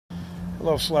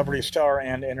Hello, celebrity star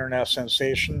and internet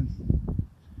sensation,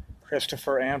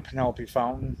 Christopher and Penelope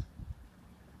Fountain,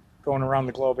 going around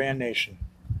the globe and nation.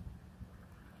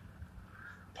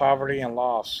 Poverty and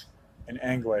loss and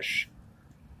anguish.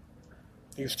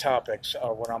 These topics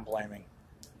are what I'm blaming.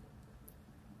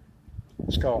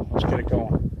 Let's go. Let's get it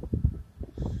going.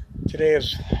 Today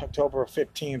is October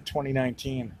 15th,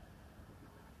 2019.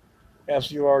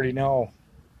 As you already know,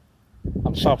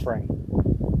 I'm suffering.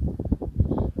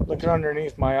 Looking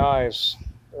underneath my eyes,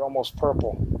 they're almost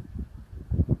purple.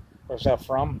 Where's that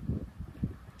from?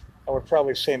 I would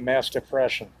probably say mass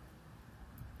depression.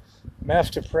 Mass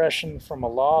depression from a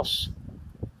loss,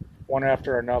 one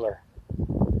after another.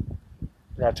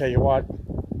 But I'll tell you what,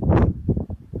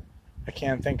 I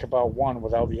can't think about one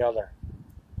without the other.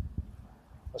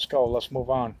 Let's go, let's move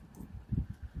on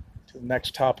to the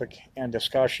next topic and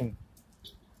discussion.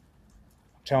 I'm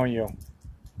telling you,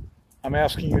 I'm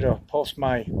asking you to post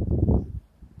my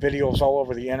videos all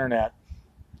over the internet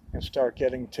and start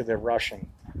getting to the rushing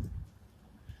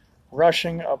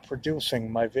of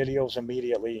producing my videos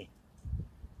immediately.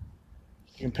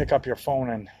 You can pick up your phone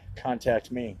and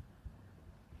contact me.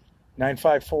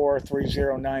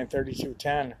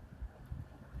 954-309-3210.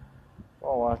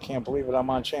 Oh, I can't believe it. I'm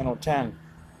on channel 10.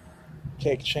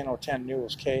 Channel 10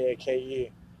 News,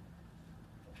 KAKE.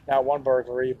 Not one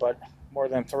burglary, but more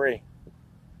than three.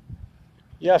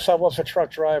 Yes, I was a truck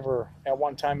driver at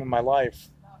one time in my life.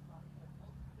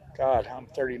 God, I'm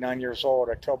 39 years old,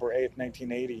 October 8th,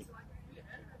 1980.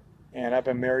 And I've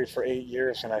been married for 8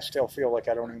 years, and I still feel like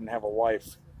I don't even have a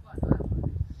wife.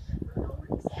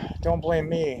 Don't blame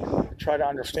me. Try to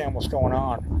understand what's going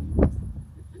on.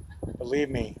 Believe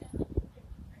me,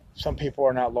 some people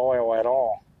are not loyal at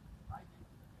all.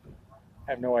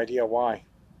 I have no idea why.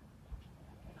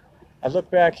 I look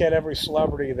back at every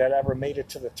celebrity that ever made it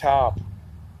to the top,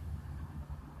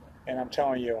 and I'm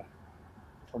telling you,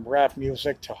 from rap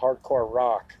music to hardcore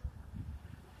rock,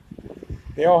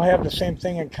 they all have the same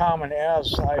thing in common,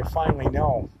 as I finally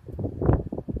know.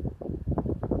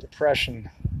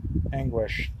 Depression,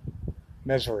 anguish,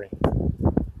 misery.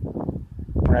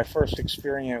 When I first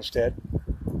experienced it,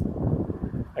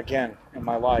 again, in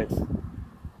my life,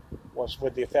 was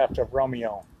with the theft of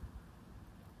Romeo.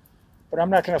 But I'm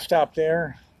not going to stop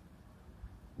there.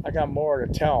 I got more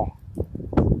to tell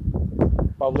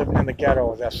about living in the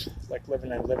ghetto. That's like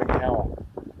living in living hell.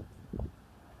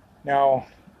 Now,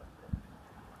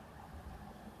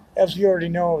 as you already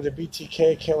know, the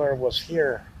BTK killer was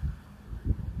here.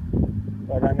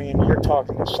 But I mean, you're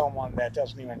talking to someone that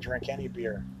doesn't even drink any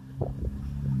beer.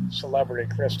 Celebrity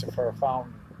Christopher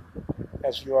Fountain,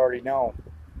 as you already know.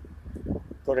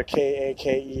 Go to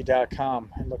KAKE.com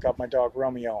and look up my dog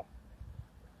Romeo.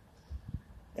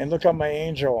 And look up my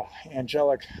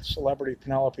angelic celebrity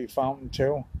Penelope Fountain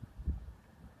too.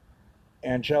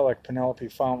 Angelic Penelope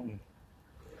Fountain.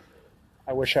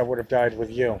 I wish I would have died with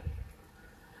you.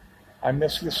 I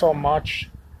miss you so much,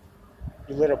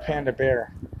 you little panda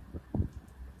bear.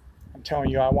 I'm telling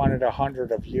you, I wanted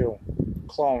 100 of you,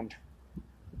 cloned.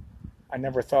 I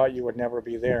never thought you would never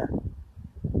be there.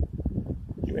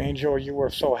 You angel, you were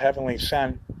so heavenly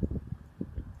sent,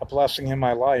 a blessing in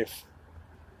my life.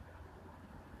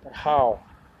 But how?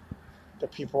 The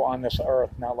people on this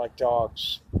earth, not like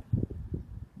dogs.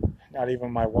 Not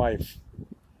even my wife.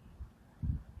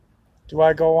 Do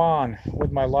I go on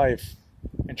with my life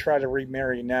and try to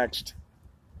remarry next?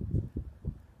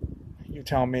 You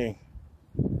tell me.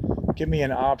 Give me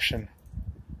an option,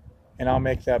 and I'll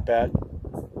make that bet.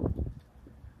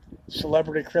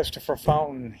 Celebrity Christopher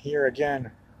Fountain here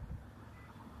again.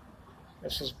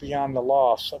 This is beyond the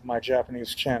loss of my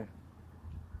Japanese chin.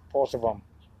 Both of them.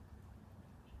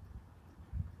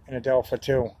 And Adelpha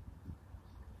too.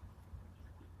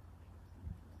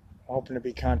 I'm hoping to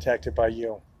be contacted by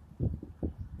you.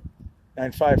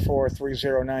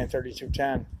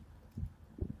 954-309-3210.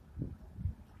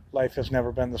 Life has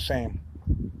never been the same.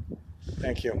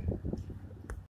 Thank you.